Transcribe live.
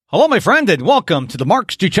Hello, my friend, and welcome to the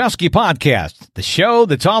Mark Struczewski Podcast, the show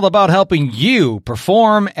that's all about helping you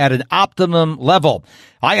perform at an optimum level.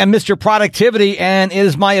 I am Mr. Productivity, and it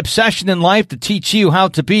is my obsession in life to teach you how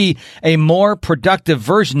to be a more productive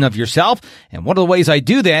version of yourself. And one of the ways I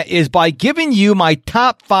do that is by giving you my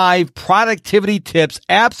top 5 productivity tips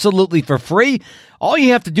absolutely for free. All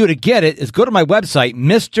you have to do to get it is go to my website,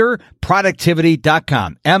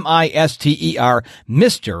 MrProductivity.com, M-I-S-T-E-R,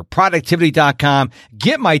 MrProductivity.com.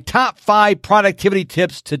 Get my top 5 productivity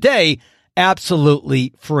tips today,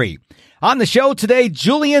 absolutely free. On the show today,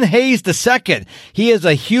 Julian Hayes II. He is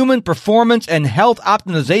a human performance and health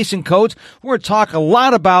optimization coach. We're going to talk a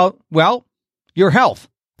lot about, well, your health.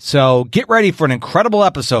 So get ready for an incredible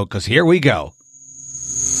episode because here we go.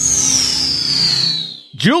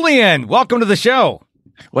 Julian, welcome to the show.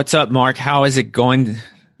 What's up, Mark? How is it going?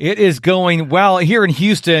 It is going well here in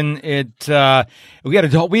Houston. We had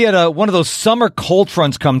one of those summer cold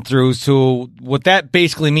fronts come through. So what that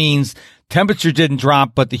basically means, temperature didn't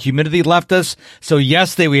drop, but the humidity left us. So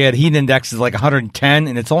yesterday we had heat indexes like 110,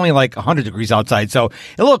 and it's only like 100 degrees outside. So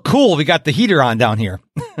a little cool. We got the heater on down here.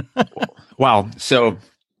 Wow. So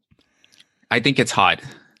I think it's hot.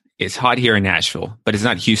 It's hot here in Nashville, but it's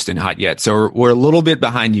not Houston hot yet. So we're a little bit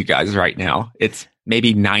behind you guys right now. It's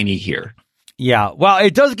maybe 90 here. Yeah, well,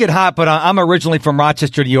 it does get hot, but I'm originally from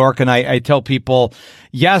Rochester, New York, and I tell people,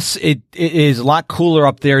 yes, it is a lot cooler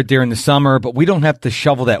up there during the summer, but we don't have to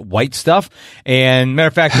shovel that white stuff. And matter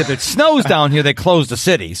of fact, if it snows down here, they close the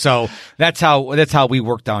city. So that's how we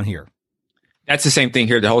work down here. That's the same thing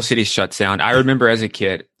here. The whole city shuts down. I remember as a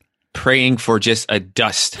kid praying for just a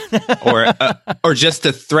dust or just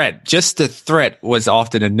a threat. Just a threat was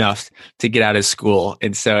often enough to get out of school.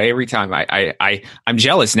 And so every time I'm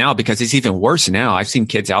jealous now because it's even worse now. I've seen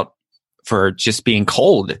kids out for just being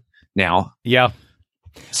cold now. Yeah.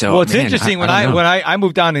 So, well, it's interesting when I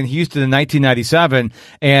moved down in Houston in 1997,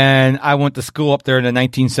 and I went to school up there in the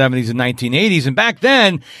 1970s and 1980s. And back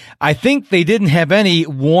then, I think they didn't have any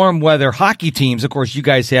warm weather hockey teams. Of course, you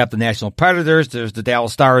guys have the National Predators. There's the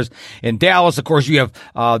Dallas Stars in Dallas. Of course, you have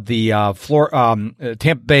the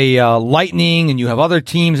Tampa Bay Lightning, and you have other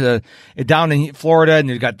teams down in Florida, and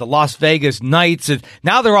you've got the Las Vegas Knights. And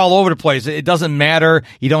now they're all over the place. It doesn't matter.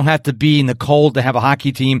 You don't have to be in the cold to have a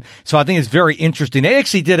hockey team. So I think it's very interesting. They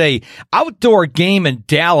actually did a outdoor game in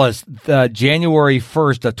Dallas January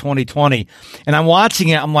 1st of 2020, and I'm watching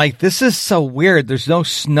it. I'm like, this is so weird. There's no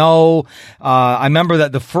snow. I remember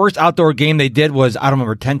that the first outdoor game they did was, I don't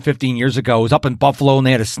remember, 10, 15 years ago. It was up in Buffalo, and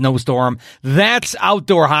they had a snowstorm. That's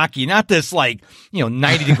outdoor hockey, not this 90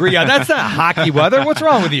 degree. That's not hockey weather. What's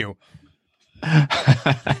wrong with you?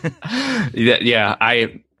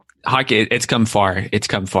 Hockey, it's come far. It's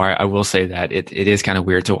come far. I will say that it is kind of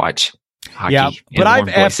weird to watch hockey. Yeah, but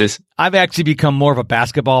I've actually become more of a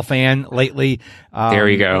basketball fan lately. There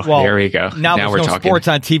we go. There we go. Now there's no sports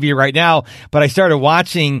on TV right now, but I started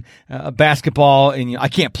watching basketball, and I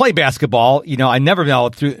can't play basketball. I never know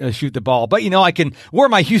to shoot the ball, but I can wear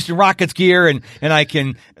my Houston Rockets gear and I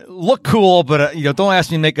can look cool. But don't ask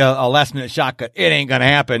me to make a last minute shot cut. It ain't gonna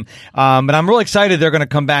happen. But I'm really excited. They're gonna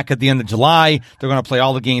come back at the end of July. They're gonna play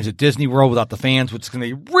all the games at Disney World without the fans, which is gonna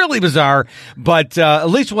be really bizarre. But at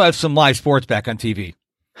least we'll have some live sports back on TV.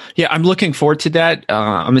 Yeah, I'm looking forward to that.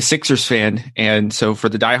 I'm a Sixers fan, and so for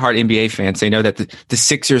the diehard NBA fans, they know that the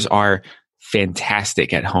Sixers are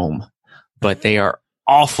fantastic at home, but they are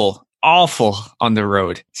awful on the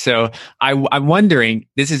road. So I'm wondering,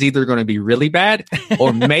 this is either going to be really bad,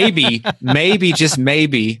 or maybe just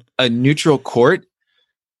maybe a neutral court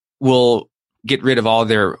will get rid of all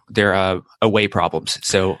their away problems.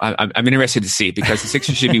 So I'm interested to see, because the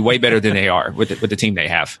Sixers should be way better than they are with the team they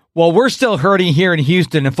have. Well, we're still hurting here in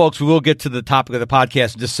Houston, and folks, we will get to the topic of the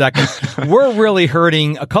podcast in just a second. We're really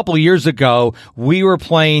hurting. A couple of years ago, we were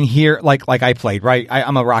playing here, like I played, right?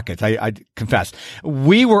 I'm a Rockets, I confess.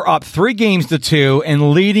 We were up 3-2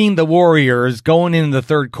 and leading the Warriors going into the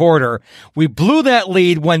third quarter. We blew that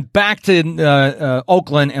lead, went back to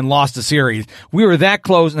Oakland and lost the series. We were that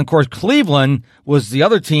close, and of course, Cleveland was the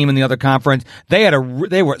other team in the other conference. They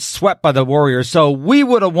were swept by the Warriors, so we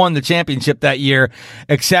would have won the championship that year,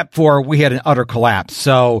 except for we had an utter collapse.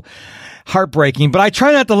 So heartbreaking, but I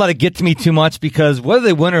try not to let it get to me too much, because whether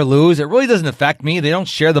they win or lose, it really doesn't affect me. They don't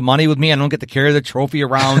share the money with me. I don't get to carry the trophy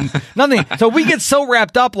around. Nothing. So we get so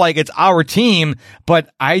wrapped up like it's our team, but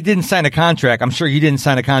I didn't sign a contract. I'm sure you didn't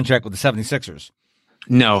sign a contract with the 76ers.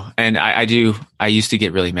 No, and I used to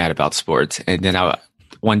get really mad about sports, and then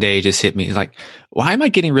one day it just hit me like, why am I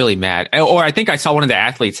getting really mad? Or I think I saw one of the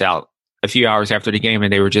athletes out a few hours after the game,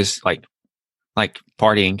 and they were just like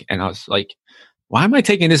partying, and I was like, why am I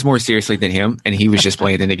taking this more seriously than him? And he was just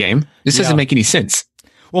playing in the game. This doesn't make any sense.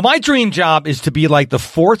 Well, my dream job is to be like the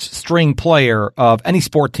fourth string player of any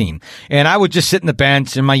sport team. And I would just sit in the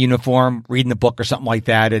bench in my uniform, reading a book or something like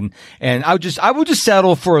that. And I would just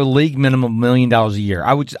settle for a league minimum $1 million a year.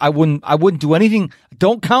 I wouldn't do anything.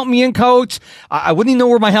 Don't count me in, coach. I wouldn't even know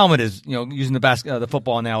where my helmet is, using the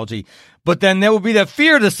football analogy. But then there would be that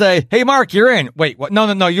fear to say, hey, Mark, you're in. Wait, what? No,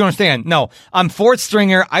 you don't understand. No, I'm fourth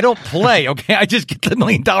stringer. I don't play. Okay. I just get the $1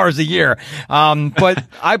 million a year. But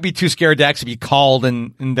I'd be too scared to actually be called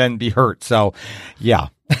and then be hurt. So yeah.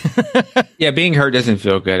 Yeah. Being hurt doesn't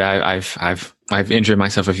feel good. I've injured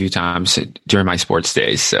myself a few times during my sports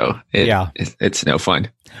days. So it's no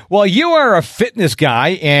fun. Well, you are a fitness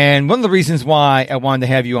guy, and one of the reasons why I wanted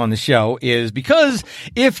to have you on the show is because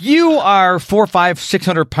if you are 400, 500,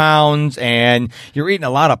 600 pounds and you're eating a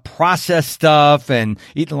lot of processed stuff and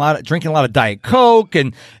drinking a lot of Diet Coke,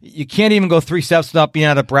 and you can't even go 3 steps without being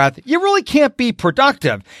out of breath, you really can't be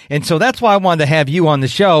productive. And so that's why I wanted to have you on the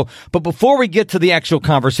show. But before we get to the actual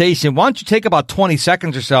conversation, why don't you take about 20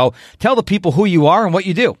 seconds or so, tell the people who you are and what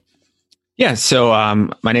you do. Yeah. So,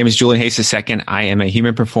 my name is Julian Hayes II. I am a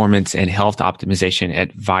human performance and health optimization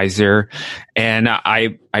advisor. And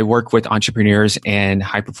I work with entrepreneurs and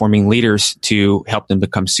high performing leaders to help them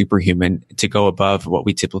become superhuman, to go above what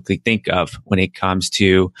we typically think of when it comes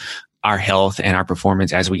to our health and our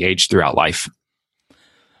performance as we age throughout life.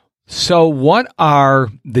 So what are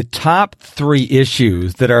the top 3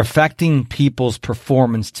 issues that are affecting people's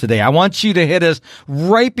performance today? I want you to hit us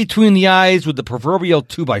right between the eyes with the proverbial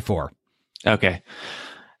 2x4. Okay.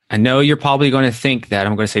 I know you're probably going to think that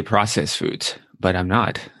I'm going to say processed foods, but I'm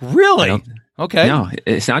not. Really? Okay. No,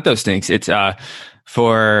 it's not those things. It's because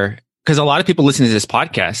a lot of people listen to this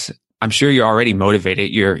podcast. I'm sure you're already motivated.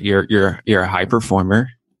 You're a high performer.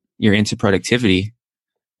 You're into productivity.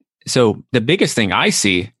 So the biggest thing I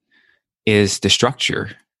see is the structure.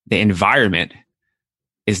 The environment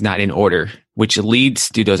is not in order, which leads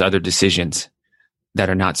to those other decisions that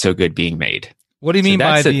are not so good being made. What do you mean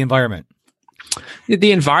by the environment?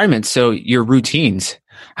 The environment. So your routines.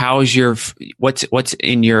 How is what's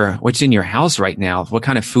in your house right now? What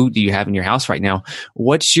kind of food do you have in your house right now?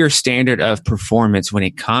 What's your standard of performance when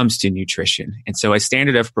it comes to nutrition? And so a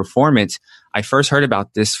standard of performance, I first heard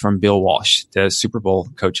about this from Bill Walsh, the Super Bowl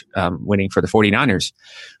coach, winning for the 49ers.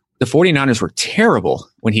 The 49ers were terrible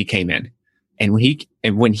when he came in. And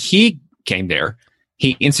when he came there,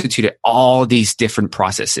 he instituted all these different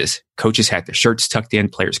processes. Coaches had their shirts tucked in.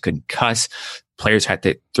 Players couldn't cuss. Players had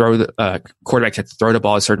to quarterbacks had to throw the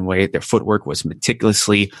ball a certain way. Their footwork was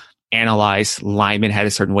meticulously analyzed. Linemen had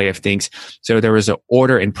a certain way of things. So there was an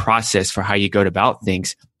order and process for how you go about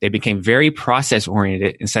things. They became very process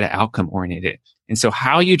oriented instead of outcome oriented. And so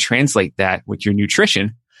how you translate that with your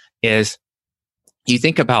nutrition is you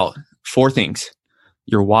think about 4 things: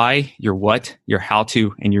 your why, your what, your how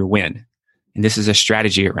to, and your when. And this is a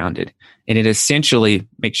strategy around it. And it essentially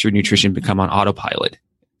makes your nutrition become on autopilot.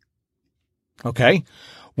 Okay.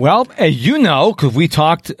 Well, as you know, because we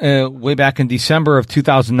talked way back in December of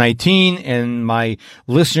 2019, and my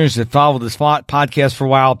listeners that followed this podcast for a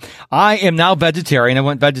while, I am now vegetarian. I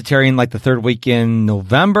went vegetarian like the 3rd week in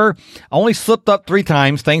November. I only slipped up 3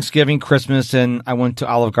 times, Thanksgiving, Christmas, and I went to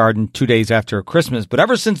Olive Garden 2 days after Christmas. But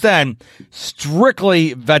ever since then,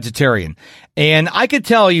 strictly vegetarian. And I could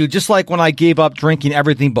tell you, just like when I gave up drinking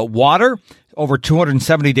everything but water over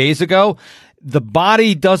 270 days ago, the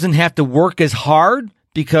body doesn't have to work as hard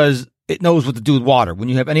because it knows what to do with water. When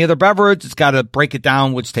you have any other beverage, it's got to break it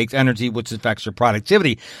down, which takes energy, which affects your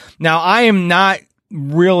productivity. Now, I am not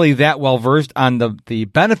really that well versed on the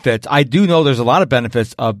benefits. I do know there's a lot of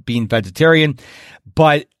benefits of being vegetarian,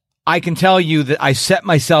 but I can tell you that I set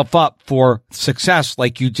myself up for success,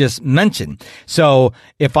 like you just mentioned. So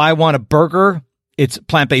if I want a burger, it's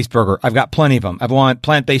plant-based burger. I've got plenty of them. If I want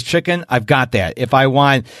plant-based chicken, I've got that. If I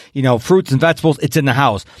want, fruits and vegetables, it's in the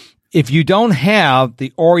house. If you don't have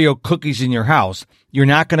the Oreo cookies in your house, you're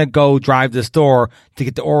not going to go drive to the store to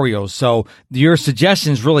get the Oreos. So your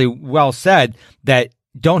suggestion is really well said, that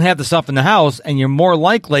don't have the stuff in the house, and you're more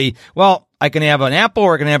likely, well, I can have an apple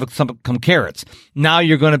or I can have some carrots. Now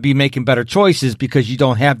you're going to be making better choices because you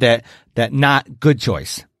don't have that not good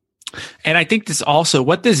choice. And I think this also,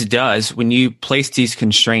 what this does when you place these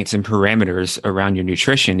constraints and parameters around your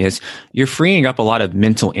nutrition is you're freeing up a lot of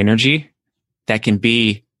mental energy that can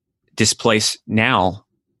be displaced now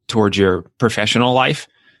towards your professional life,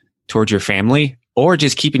 towards your family, or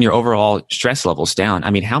just keeping your overall stress levels down. I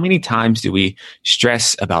mean, how many times do we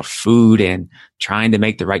stress about food and trying to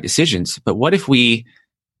make the right decisions? But what if we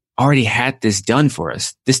already had this done for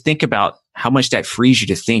us. Just think about how much that frees you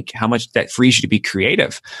to think, how much that frees you to be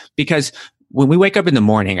creative. Because when we wake up in the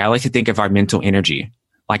morning, I like to think of our mental energy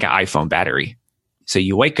like an iPhone battery. So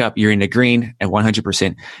you wake up, you're in the green at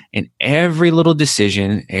 100%. And every little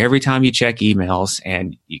decision, every time you check emails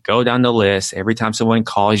and you go down the list, every time someone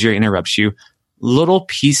calls you or interrupts you, little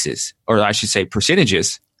pieces, or I should say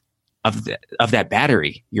percentages of that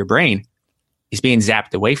battery, your brain, is being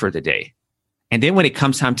zapped away for the day. And then when it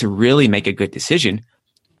comes time to really make a good decision,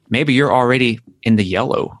 maybe you're already in the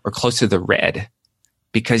yellow or close to the red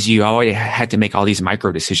because you already had to make all these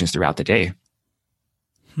micro decisions throughout the day.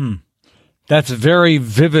 That's very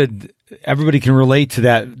vivid. Everybody can relate to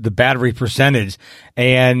that, the battery percentage.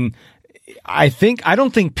 And I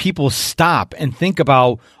don't think people stop and think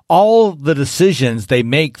about all the decisions they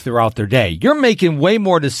make throughout their day. You're making way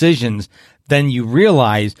more decisions than you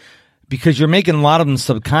realize because you're making a lot of them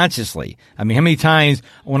subconsciously. I mean, how many times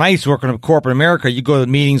when I used to work in corporate America, you go to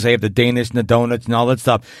the meetings, they have the Danish and the donuts and all that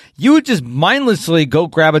stuff. You would just mindlessly go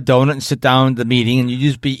grab a donut and sit down at the meeting and you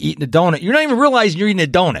just be eating a donut. You're not even realizing you're eating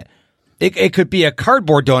a donut. It could be a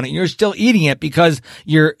cardboard donut. And you're still eating it because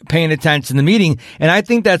you're paying attention to the meeting. And I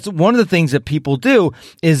think that's one of the things that people do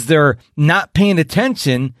is they're not paying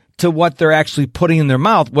attention to what they're actually putting in their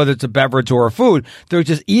mouth, whether it's a beverage or a food. They're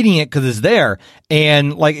just eating it because it's there.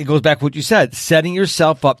 And like it goes back to what you said, setting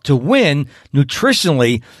yourself up to win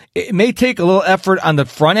nutritionally. It may take a little effort on the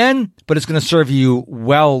front end, but it's going to serve you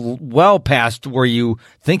well past where you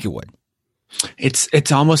think it would.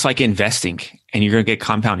 It's almost like investing, and you're going to get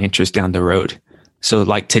compound interest down the road. So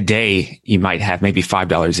like today, you might have maybe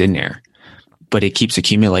 $5 in there, but it keeps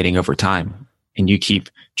accumulating over time, and you keep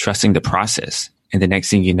trusting the process. And the next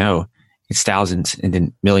thing you know, it's thousands and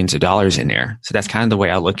then millions of dollars in there. So that's kind of the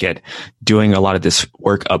way I look at doing a lot of this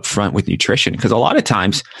work up front with nutrition. Because a lot of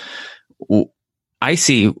times I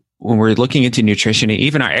see when we're looking into nutrition and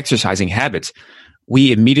even our exercising habits,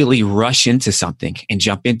 we immediately rush into something and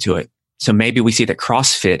jump into it. So maybe we see that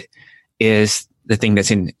CrossFit is the thing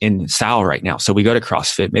that's in style right now. So we go to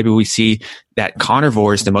CrossFit. Maybe we see that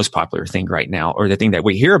carnivore is the most popular thing right now, or the thing that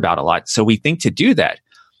we hear about a lot. So we think to do that.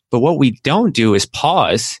 But what we don't do is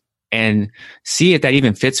pause and see if that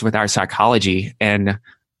even fits with our psychology and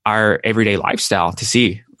our everyday lifestyle to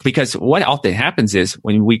see. Because what often happens is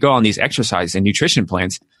when we go on these exercise and nutrition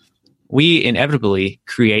plans, we inevitably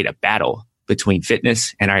create a battle between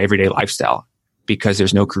fitness and our everyday lifestyle because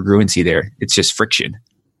there's no congruency there. It's just friction.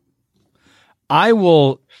 I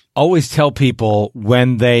will always tell people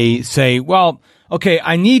when they say, well, okay,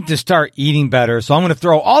 I need to start eating better, so I'm going to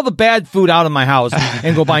throw all the bad food out of my house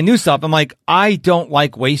and go buy new stuff. I'm like, I don't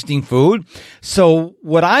like wasting food. So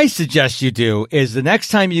what I suggest you do is the next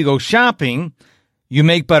time you go shopping, you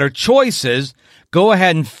make better choices. Go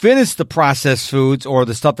ahead and finish the processed foods or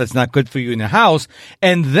the stuff that's not good for you in the house,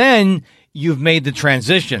 and then you've made the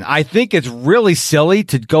transition. I think it's really silly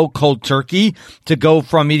to go cold turkey, to go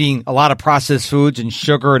from eating a lot of processed foods and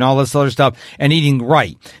sugar and all this other stuff and eating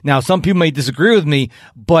right. Now, some people may disagree with me,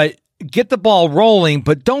 but get the ball rolling,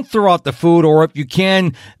 but don't throw out the food. Or if you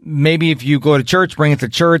can, maybe if you go to church, bring it to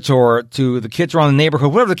church or to the kids around the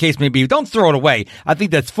neighborhood, whatever the case may be, don't throw it away. I think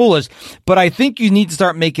that's foolish, but I think you need to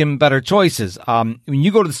start making better choices. When you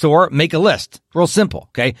go to the store, make a list. Real simple,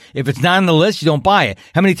 okay? If it's not on the list, you don't buy it.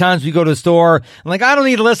 How many times we go to the store and like, I don't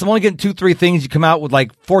need a list. I'm only getting 2-3 things. You come out with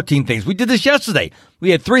like 14 things. We did this yesterday. We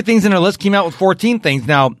had 3 things in our list, came out with 14 things.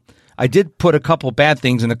 Now, I did put a couple bad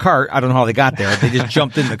things in the cart. I don't know how they got there. They just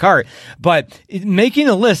jumped in the cart. But making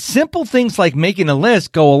a list, simple things like making a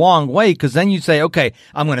list go a long way, because then you say, okay,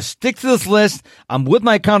 I'm going to stick to this list. I'm with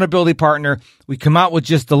my accountability partner. We come out with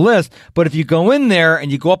just the list. But if you go in there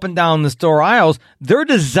and you go up and down the store aisles, they're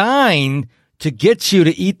designed to get you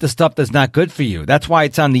to eat the stuff that's not good for you. That's why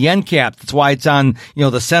it's on the end cap. That's why it's on,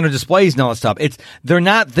 the center displays and all that stuff. They're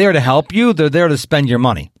not there to help you. They're there to spend your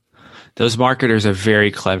money. Those marketers are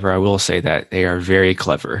very clever. I will say that they are very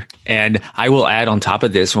clever. And I will add on top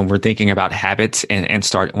of this, when we're thinking about habits and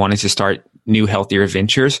wanting to start new, healthier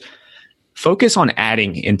ventures, focus on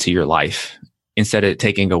adding into your life instead of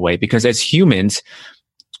taking away. Because as humans,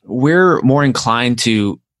 we're more inclined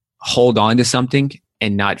to hold on to something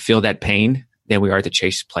and not feel that pain than we are to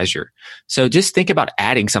chase pleasure. So just think about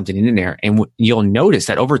adding something in there, and you'll notice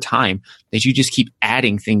that over time that you just keep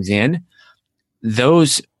adding things in,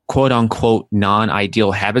 those quote unquote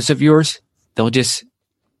non-ideal habits of yours, they'll just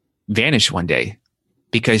vanish one day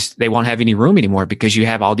because they won't have any room anymore because you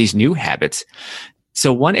have all these new habits.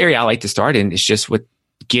 So one area I like to start in is just with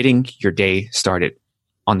getting your day started.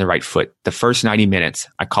 on the right foot. The first 90 minutes,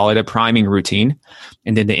 I call it a priming routine.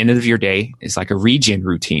 And then the end of your day is like a regen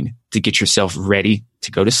routine to get yourself ready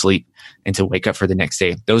to go to sleep and to wake up for the next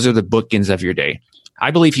day. Those are the bookends of your day.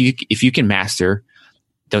 I believe if you can master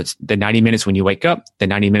the 90 minutes when you wake up, the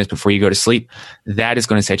 90 minutes before you go to sleep, that is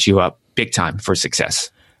going to set you up big time for success.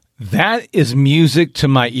 That is music to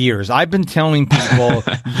my ears. I've been telling people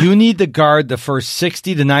you need to guard the first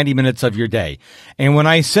 60 to 90 minutes of your day. And when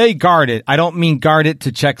I say guard it, I don't mean guard it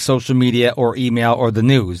to check social media or email or the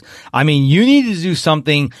news. I mean, you need to do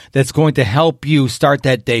something that's going to help you start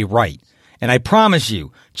that day right. And I promise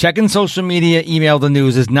you, checking social media, email, the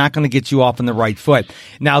news is not going to get you off on the right foot.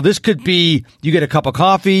 Now, this could be you get a cup of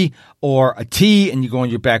coffee or a tea and you go on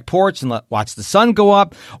your back porch and watch the sun go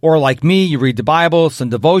up. Or like me, you read the Bible, some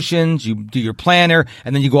devotions, you do your planner,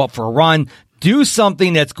 and then you go out for a run. Do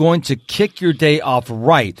something that's going to kick your day off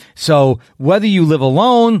right. So whether you live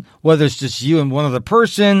alone, whether it's just you and one other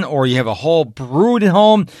person, or you have a whole brood at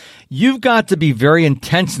home, you've got to be very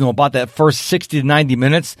intentional about that first 60 to 90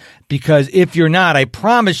 minutes, because if you're not, I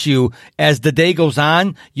promise you, as the day goes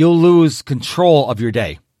on, you'll lose control of your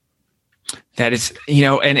day. That is,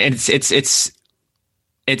 and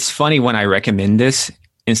it's funny when I recommend this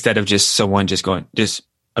instead of just someone just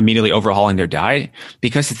immediately overhauling their diet,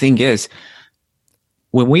 because the thing is,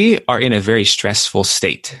 when we are in a very stressful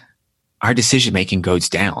state, our decision making goes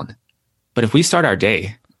down. But if we start our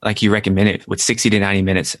day, like you recommended, with 60 to 90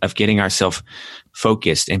 minutes of getting ourselves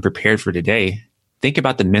focused and prepared for the day, think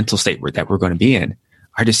about the mental state that we're going to be in.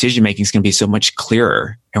 Our decision making is going to be so much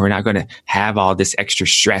clearer, and we're not going to have all this extra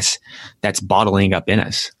stress that's bottling up in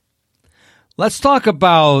us. Let's talk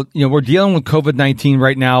about, we're dealing with COVID-19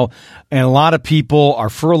 right now, and a lot of people are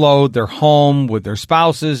furloughed. They're home with their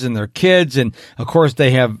spouses and their kids. And of course,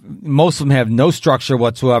 most of them have no structure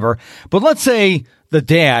whatsoever. But let's say the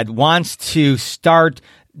dad wants to start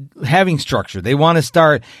having structure. They want to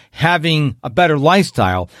start having a better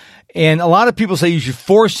lifestyle. And a lot of people say you should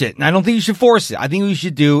force it. And I don't think you should force it. I think what you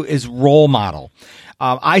should do is role model.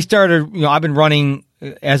 I've been running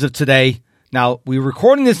as of today. Now, we're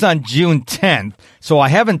recording this on June 10th, so I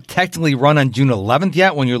haven't technically run on June 11th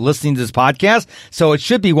yet when you're listening to this podcast, so it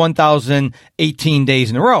should be 1,018 days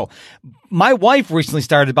in a row. My wife recently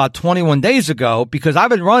started about 21 days ago because I've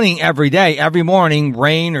been running every day, every morning,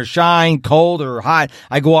 rain or shine, cold or hot,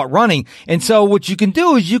 I go out running. And so what you can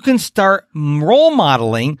do is you can start role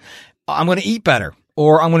modeling, I'm going to eat better.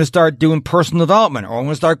 Or I'm going to start doing personal development, or I'm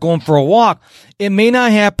going to start going for a walk. It may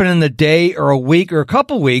not happen in a day or a week or a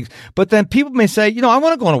couple weeks, but then people may say, I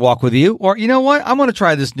want to go on a walk with you, or you know what, I want to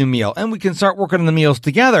try this new meal, and we can start working on the meals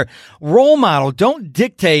together. Role model, don't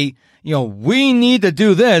dictate, we need to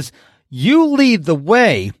do this. You lead the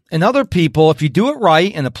way, and other people, if you do it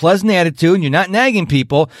right and a pleasant attitude and you're not nagging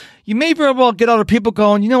people, you may very well get other people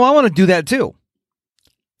going, I want to do that too.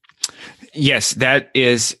 Yes, that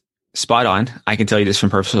is spot on. I can tell you this from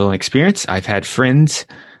personal experience. I've had friends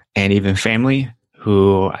and even family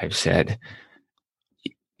who I've said,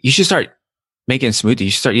 you should start making a smoothie.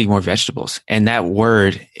 You should start eating more vegetables. And that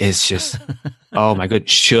word is just, oh my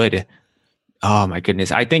goodness, should. Oh my goodness.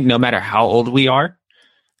 I think no matter how old we are,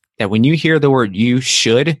 that when you hear the word you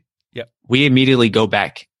should, we immediately go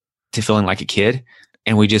back to feeling like a kid.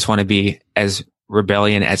 And we just want to be as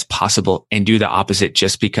rebellion as possible and do the opposite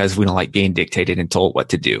just because we don't like being dictated and told what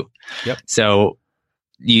to do. So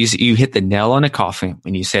you hit the nail on the coffin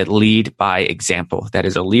when you said lead by example. That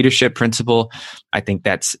is a leadership principle. I think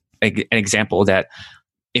that's an example that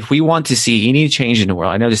if we want to see any change in the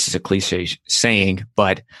world, I know this is a cliche saying,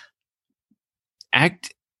 but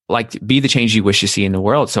act like be the change you wish to see in the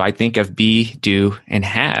world. So I think of be, do, and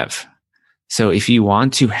have. So if you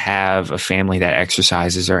want to have a family that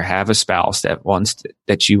exercises or have a spouse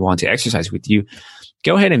that you want to exercise with you,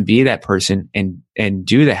 go ahead and be that person and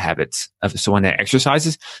do the habits of someone that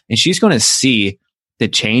exercises. And she's going to see the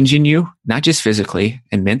change in you, not just physically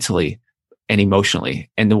and mentally and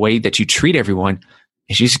emotionally, and the way that you treat everyone.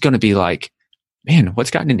 And she's going to be like, man,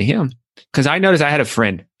 what's gotten into him? Because I noticed I had a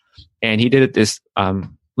friend and he did this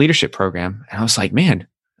leadership program. And I was like, man,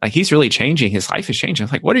 like he's really changing. His life is changing. I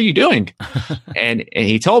was like, what are you doing? and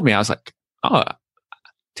he told me, I was like, oh,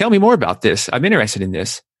 tell me more about this. I'm interested in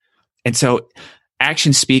this. And so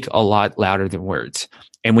actions speak a lot louder than words.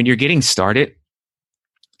 And when you're getting started,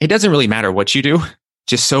 it doesn't really matter what you do.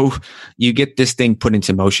 Just so you get this thing put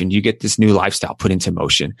into motion, you get this new lifestyle put into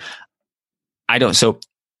motion. So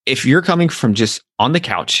if you're coming from just on the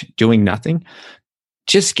couch doing nothing,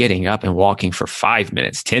 just getting up and walking for 5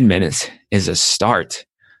 minutes, 10 minutes is a start.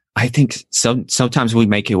 I think sometimes we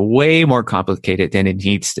make it way more complicated than it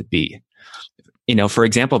needs to be. For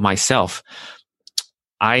example, myself,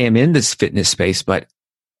 I am in this fitness space, but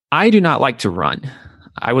I do not like to run.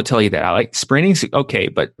 I will tell you that. I like sprinting, okay,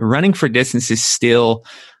 but running for distance is still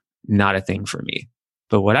not a thing for me.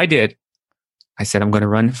 But what I did, I said, I'm going to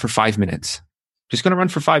run for 5 minutes. Just going to run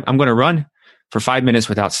for I'm going to run for 5 minutes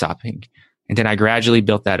without stopping. And then I gradually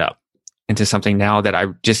built that up into something now that I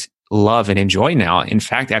just love and enjoy now. In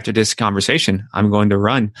fact, after this conversation, I'm going to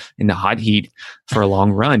run in the hot heat for a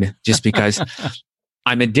long run just because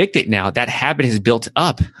I'm addicted now. That habit has built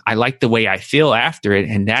up. I like the way I feel after it.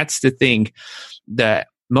 And that's the thing. The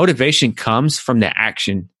motivation comes from the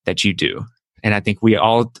action that you do. And I think we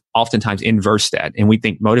all oftentimes inverse that. And we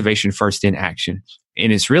think motivation first, then action.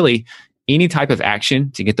 And it's really any type of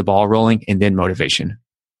action to get the ball rolling and then motivation.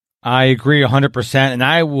 I agree 100%.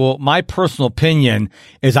 And my personal opinion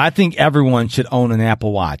is I think everyone should own an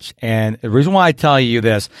Apple Watch. And the reason why I tell you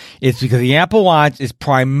this is because the Apple Watch is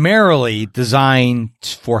primarily designed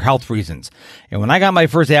for health reasons. And when I got my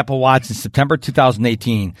first Apple Watch in September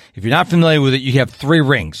 2018, if you're not familiar with it, you have 3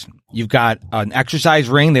 rings. You've got an exercise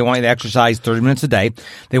ring. They want you to exercise 30 minutes a day.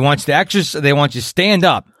 They want you to stand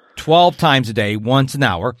up 12 times a day, once an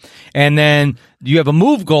hour. And then you have a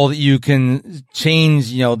move goal that you can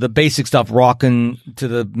change, the basic stuff, walking to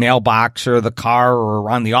the mailbox or the car or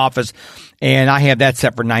around the office. And I have that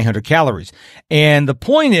set for 900 calories. And the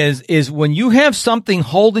point is when you have something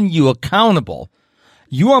holding you accountable,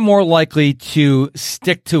 you are more likely to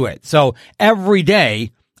stick to it. So every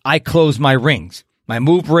day I close my rings, my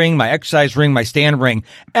move ring, my exercise ring, my stand ring,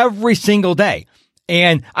 every single day.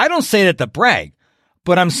 And I don't say that to brag,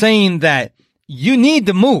 but I'm saying that you need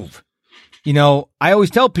to move. I always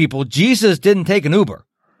tell people Jesus didn't take an Uber.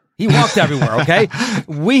 He walked everywhere, okay?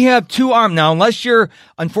 We have 2 arms now. Unless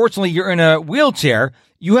unfortunately, you're in a wheelchair,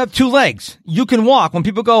 you have 2 legs. You can walk. When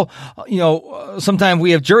people go, sometimes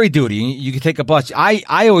we have jury duty. You can take a bus.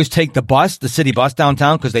 I always take the city bus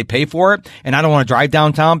downtown because they pay for it. And I don't want to drive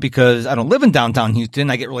downtown because I don't live in downtown Houston.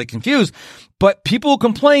 I get really confused. But people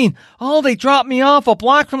complain, they dropped me off a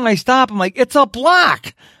block from my stop. I'm like, it's a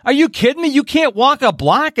block. Are you kidding me? You can't walk a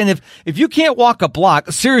block? And if you can't walk a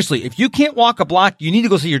block, seriously, if you can't walk a block, you need to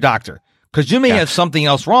go see your doctor because you may have something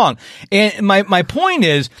else wrong. And my point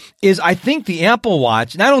is I think the Apple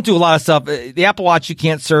Watch, and I don't do a lot of stuff. The Apple Watch, you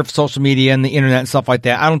can't surf social media and the internet and stuff like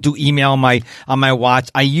that. I don't do email on my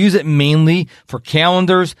watch. I use it mainly for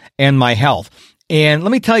calendars and my health. And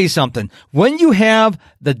let me tell you something. When you have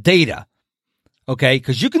the data, okay,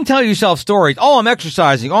 because you can tell yourself stories. I'm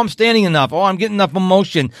exercising. I'm standing enough. I'm getting enough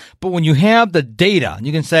motion. But when you have the data,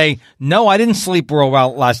 you can say, no, I didn't sleep real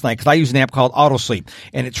well last night because I use an app called Auto Sleep,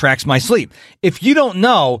 and it tracks my sleep. If you don't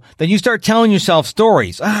know, then you start telling yourself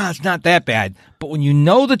stories. It's not that bad. But when you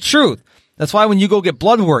know the truth, that's why when you go get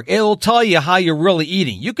blood work, it'll tell you how you're really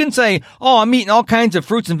eating. You can say, I'm eating all kinds of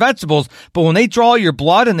fruits and vegetables, but when they draw your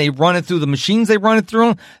blood and they run it through the machines they run it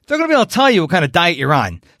through, they're going to be able to tell you what kind of diet you're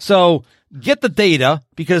on. So get the data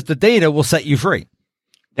because the data will set you free.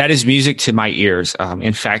 That is music to my ears.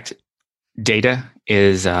 In fact, data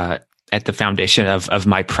is at the foundation of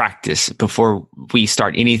my practice. Before we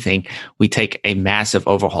start anything, we take a massive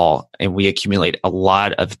overhaul and we accumulate a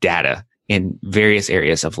lot of data in various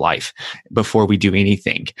areas of life before we do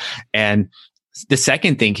anything. And the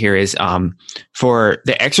second thing here is for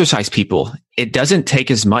the exercise people, it doesn't take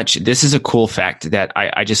as much. This is a cool fact that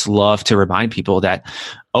I just love to remind people that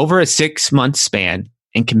over a 6-month span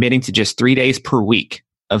and committing to just 3 days per week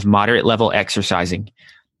of moderate level exercising,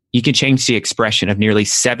 you can change the expression of nearly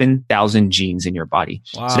 7,000 genes in your body.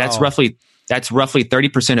 Wow. So that's roughly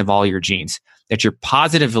 30% of all your genes that you're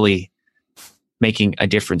positively making a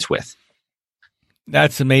difference with.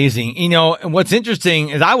 That's amazing. And what's interesting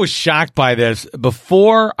is I was shocked by this.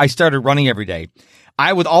 Before I started running every day,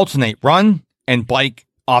 I would alternate run and bike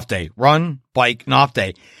off day, run, bike, and off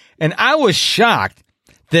day. And I was shocked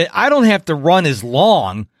that I don't have to run as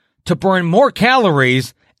long to burn more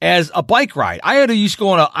calories as a bike ride. I had to used to go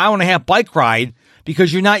on an hour-and-a-half bike ride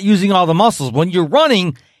because you're not using all the muscles. When you're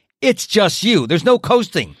running, it's just you. There's no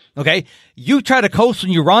coasting. Okay. You try to coast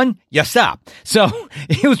when you run, you stop. So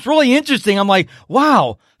it was really interesting. I'm like,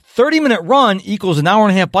 wow, 30-minute run equals an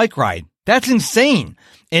hour-and-a-half bike ride. That's insane.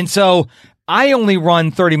 And so I only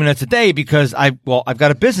run 30 minutes a day because I've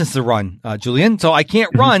got a business to run, Julian. So I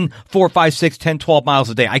can't run 4, 5, 6, 10, 12 miles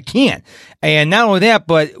a day. I can't. And not only that,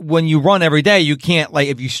 but when you run every day, you can't,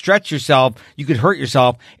 if you stretch yourself, you could hurt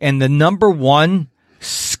yourself. And the number one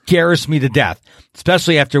scares me to death,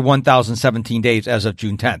 especially after 1,017 days as of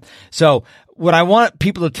June 10th. So what I want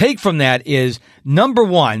people to take from that is, number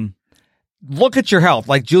one, look at your health.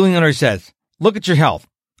 Like Julian already says, look at your health.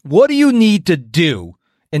 What do you need to do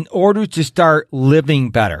in order to start living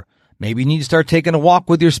better? Maybe you need to start taking a walk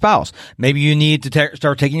with your spouse. Maybe you need to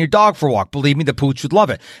start taking your dog for a walk. Believe me, the pooch would love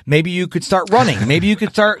it. Maybe you could start running. Maybe you could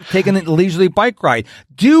start taking a leisurely bike ride.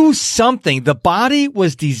 Do something. The body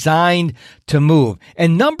was designed to move.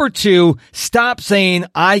 And number 2, stop saying,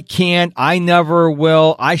 I can't, I never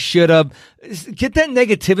will, I should have. Get that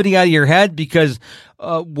negativity out of your head, because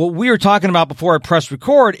what we were talking about before I press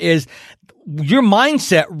record is your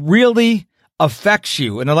mindset really affects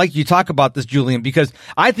you. And I like you talk about this, Julian, because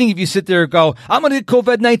I think if you sit there and go, I'm going to get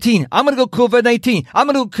COVID-19, I'm going to go COVID-19, I'm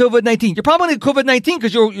going to go COVID-19, you're probably going to get COVID-19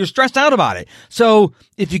 because you're stressed out about it. So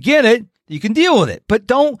if you get it, you can deal with it, but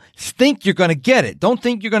don't think you're going to get it. Don't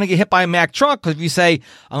think you're going to get hit by a Mack truck, because if you say,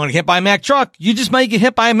 I'm going to get hit by a Mack truck, you just might get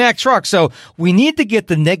hit by a Mack truck. So we need to get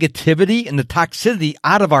the negativity and the toxicity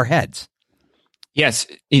out of our heads. Yes.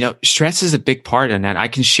 Stress is a big part in that. I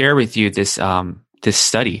can share with you this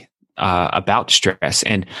study about stress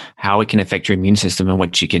and how it can affect your immune system and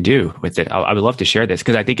what you can do with it. I would love to share this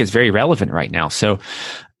because I think it's very relevant right now. So,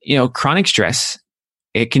 chronic stress,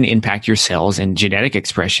 it can impact your cells and genetic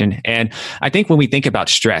expression. And I think when we think about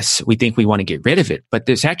stress, we think we want to get rid of it, but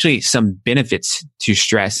there's actually some benefits to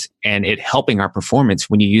stress and it helping our performance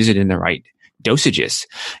when you use it in the right dosages.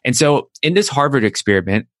 And so in this Harvard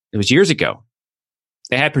experiment, it was years ago,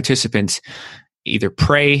 they had participants either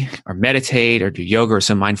pray or meditate or do yoga or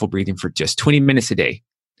some mindful breathing for just 20 minutes a day.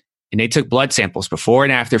 And they took blood samples before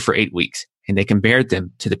and after for 8 weeks, and they compared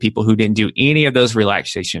them to the people who didn't do any of those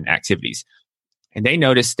relaxation activities. And they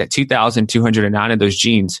noticed that 2,209 of those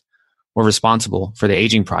genes were responsible for the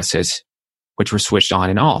aging process, which were switched on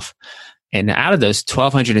and off. And out of those,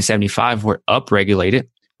 1,275 were upregulated,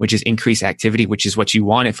 which is increased activity, which is what you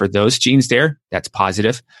wanted for those genes there. That's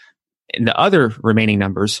positive. And the other remaining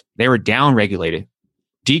numbers, they were downregulated,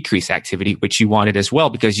 decreased activity, which you wanted as well,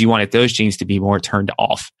 because you wanted those genes to be more turned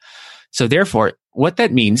off. So therefore, what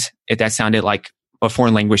that means, if that sounded like a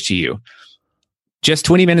foreign language to you, just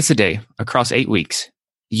 20 minutes a day across 8 weeks,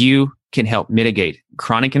 you can help mitigate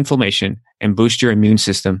chronic inflammation and boost your immune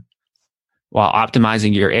system while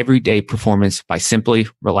optimizing your everyday performance by simply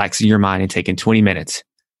relaxing your mind and taking 20 minutes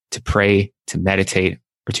to pray, to meditate,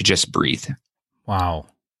 or to just breathe. Wow.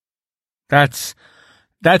 That's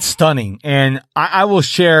stunning. And I will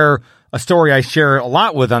share a story I share a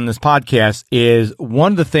lot with on this podcast. Is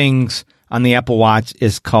one of the things on the Apple Watch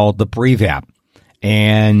is called the Breathe app.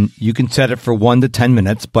 And you can set it for 1 to 10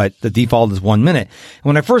 minutes, but the default is 1 minute.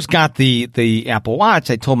 When I first got the Apple Watch,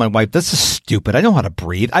 I told my wife, this is stupid. I know how to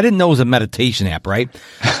breathe. I didn't know it was a meditation app, right?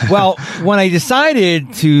 Well, when I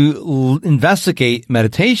decided to investigate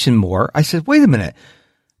meditation more, I said, wait a minute.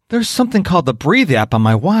 There's something called the Breathe app on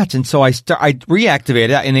my watch. And so I reactivated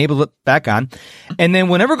it, I enabled it back on. And then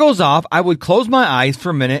whenever it goes off, I would close my eyes for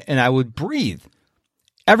a minute and I would breathe.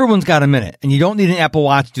 Everyone's got a minute, and you don't need an Apple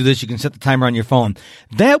Watch to do this. You can set the timer on your phone.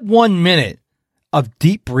 That 1 minute of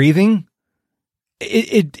deep breathing,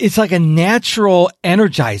 it's like a natural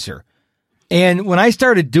energizer. And when I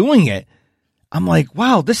started doing it, I'm like,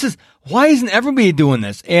 wow, why isn't everybody doing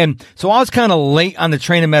this? And so I was kind of late on the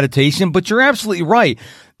train of meditation, but you're absolutely right.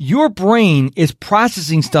 Your brain is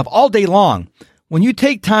processing stuff all day long. When you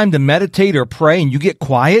take time to meditate or pray and you get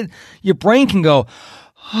quiet, your brain can go,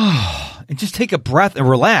 and just take a breath and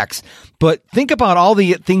relax. But think about all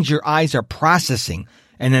the things your eyes are processing.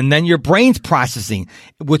 And then your brain's processing,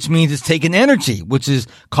 which means it's taking energy, which is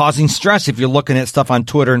causing stress if you're looking at stuff on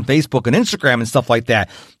Twitter and Facebook and Instagram and stuff like that.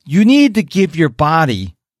 You need to give your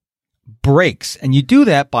body breaks. And you do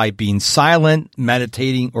that by being silent,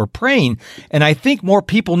 meditating, or praying. And I think more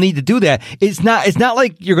people need to do that. It's not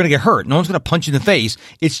like you're going to get hurt. No one's going to punch you in the face.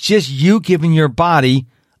 It's just you giving your body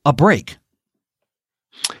a break.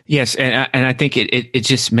 Yes, and I think it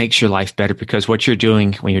just makes your life better, because what you're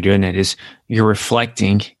doing when you're doing it is you're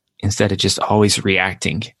reflecting instead of just always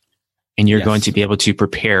reacting, and you're going to be able to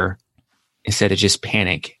prepare instead of just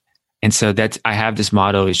panic. And so I have this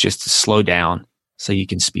motto is just to slow down so you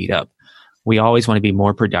can speed up. We always want to be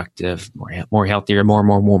more productive, more healthier,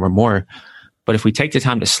 more. But if we take the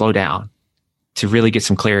time to slow down, to really get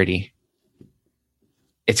some clarity,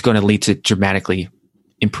 it's going to lead to dramatically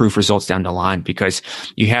improve results down the line, because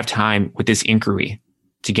you have time with this inquiry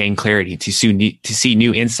to gain clarity, to see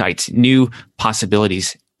new insights, new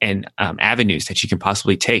possibilities, and avenues that you can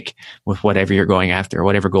possibly take with whatever you're going after,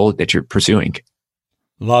 whatever goal that you're pursuing.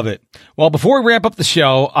 Love it. Well, before we wrap up the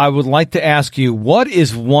show, I would like to ask you, what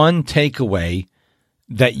is one takeaway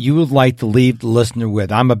that you would like to leave the listener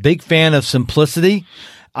with? I'm a big fan of simplicity.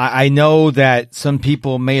 I know that some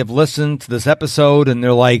people may have listened to this episode and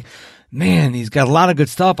they're like, man, he's got a lot of good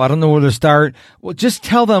stuff. I don't know where to start. Well, just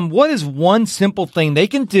tell them what is one simple thing they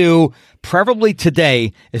can do, preferably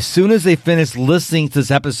today, as soon as they finish listening to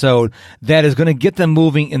this episode, that is going to get them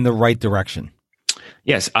moving in the right direction.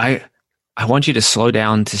 Yes, I want you to slow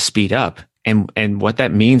down to speed up. And what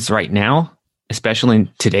that means right now, especially in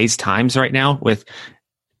today's times right now, with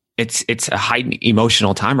it's a heightened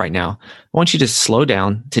emotional time right now. I want you to slow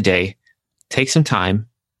down today, take some time,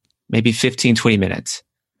 maybe 15, 20 minutes,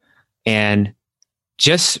 and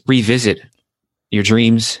just revisit your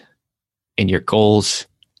dreams and your goals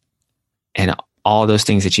and all those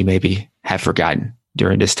things that you maybe have forgotten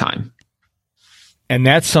during this time. And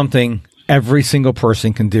that's something every single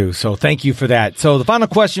person can do. So thank you for that. So the final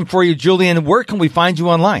question for you, Julian, where can we find you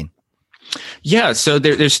online? Yeah, so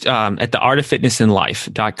there's at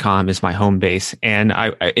theartoffitnessandlife.com is my home base. And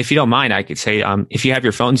if you don't mind, I could say, if you have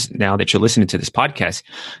your phones now that you're listening to this podcast,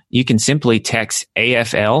 you can simply text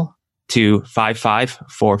AFL to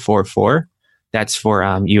 55444. That's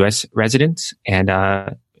for U.S. residents. And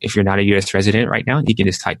if you're not a U.S. resident right now, you can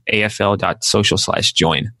just type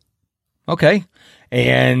afl.social/join. Okay.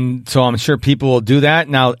 And so I'm sure people will do that.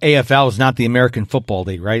 Now, AFL is not the American Football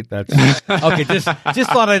League, right? That's okay. Just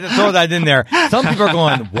thought I'd throw that in there. Some people are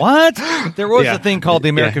going, what? There was a thing called the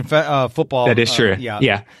American Football. That is true.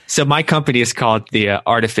 Yeah. So my company is called the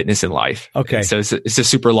Art of Fitness and Life. Okay. And so it's a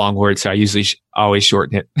super long word. So I usually always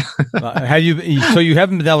shorten it. So you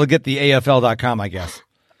haven't been able to get the AFL.com, I guess.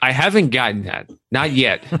 I haven't gotten that. Not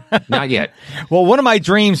yet. Not yet. Well, one of my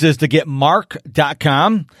dreams is to get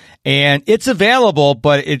mark.com, and it's available,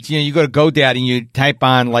 but it's, you go to GoDaddy and you type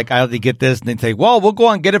on like, I have to get this, and they say, well, we'll go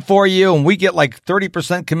on and get it for you. And we get like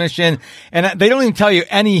 30% commission. And they don't even tell you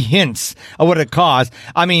any hints of what it costs.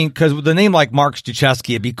 I mean, cause with the name like Mark Stuchewski,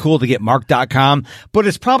 it'd be cool to get mark.com, but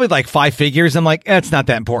it's probably like 5 figures. I'm like, it's not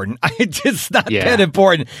that important. It's not that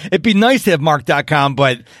important. It'd be nice to have mark.com,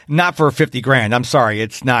 but not for 50 grand. I'm sorry.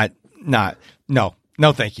 It's not,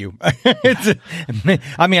 no, thank you.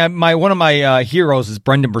 One of my heroes is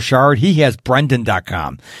Brendan Burchard. He has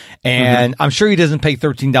Brendan.com. And I'm sure he doesn't pay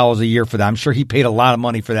 $13 a year for that. I'm sure he paid a lot of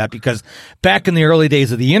money for that because back in the early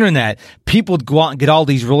days of the internet, people would go out and get all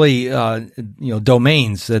these really,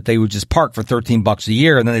 domains that they would just park for $13 a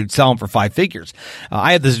year and then they'd sell them for 5 figures.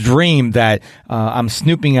 I had this dream that I'm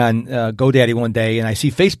snooping on GoDaddy one day and I see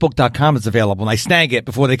Facebook.com is available and I snag it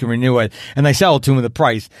before they can renew it and I sell it to them at the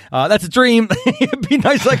price. That's a dream. It'd be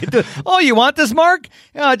nice I could do it. Oh, you want this, Mark?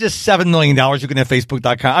 Just $7 million. You can have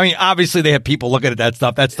Facebook.com. I mean, obviously they have people looking at that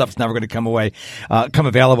stuff. That stuff's never going to come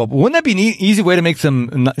available. But wouldn't that be an easy way to make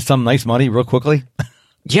some nice money real quickly?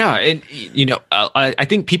 Yeah. And, I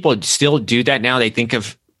think people still do that now. They think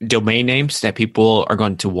of domain names that people are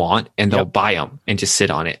going to want and they'll buy them and just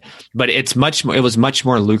sit on it. But it was much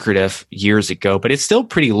more lucrative years ago, but it's still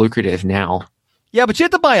pretty lucrative now. Yeah, but you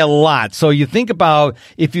have to buy a lot. So you think about,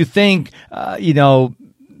 if you think,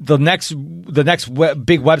 the next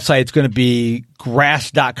big website is going to be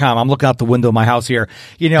grass.com. I'm looking out the window of my house here.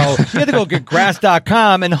 You have to go get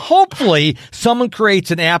grass.com and hopefully someone creates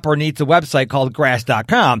an app or needs a website called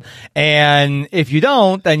grass.com. And if you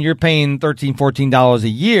don't, then you're paying $13, $14 a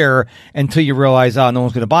year until you realize, no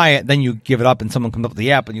one's going to buy it. Then you give it up and someone comes up with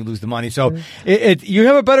the app and you lose the money. So you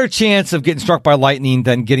have a better chance of getting struck by lightning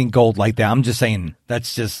than getting gold like that. I'm just saying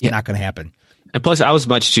that's just not going to happen. And plus, I was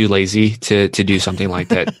much too lazy to do something like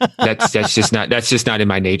that. That's just not in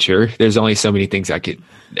my nature. There's only so many things I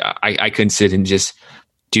couldn't sit and just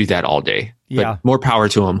do that all day. Yeah, but more power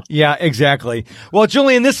to them. Yeah, exactly. Well,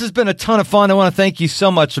 Julian, this has been a ton of fun. I want to thank you so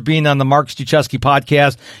much for being on the Mark Stuchewski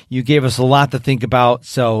podcast. You gave us a lot to think about.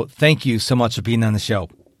 So thank you so much for being on the show.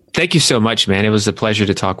 Thank you so much, man. It was a pleasure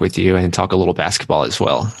to talk with you and talk a little basketball as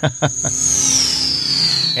well.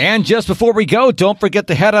 And just before we go, don't forget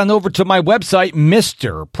to head on over to my website,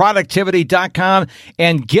 MrProductivity.com,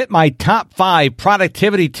 and get my top 5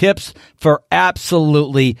 productivity tips for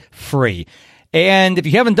absolutely free. And if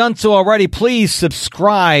you haven't done so already, please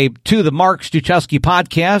subscribe to the Mark Stuchewski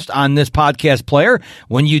podcast on this podcast player.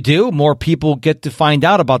 When you do, more people get to find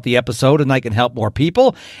out about the episode and I can help more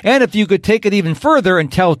people. And if you could take it even further and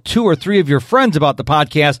tell 2 or 3 of your friends about the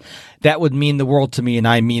podcast, that would mean the world to me, and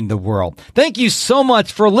I mean the world. Thank you so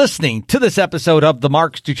much for listening to this episode of the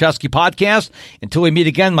Mark Stuchewski podcast. Until we meet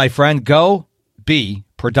again, my friend, go be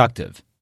productive.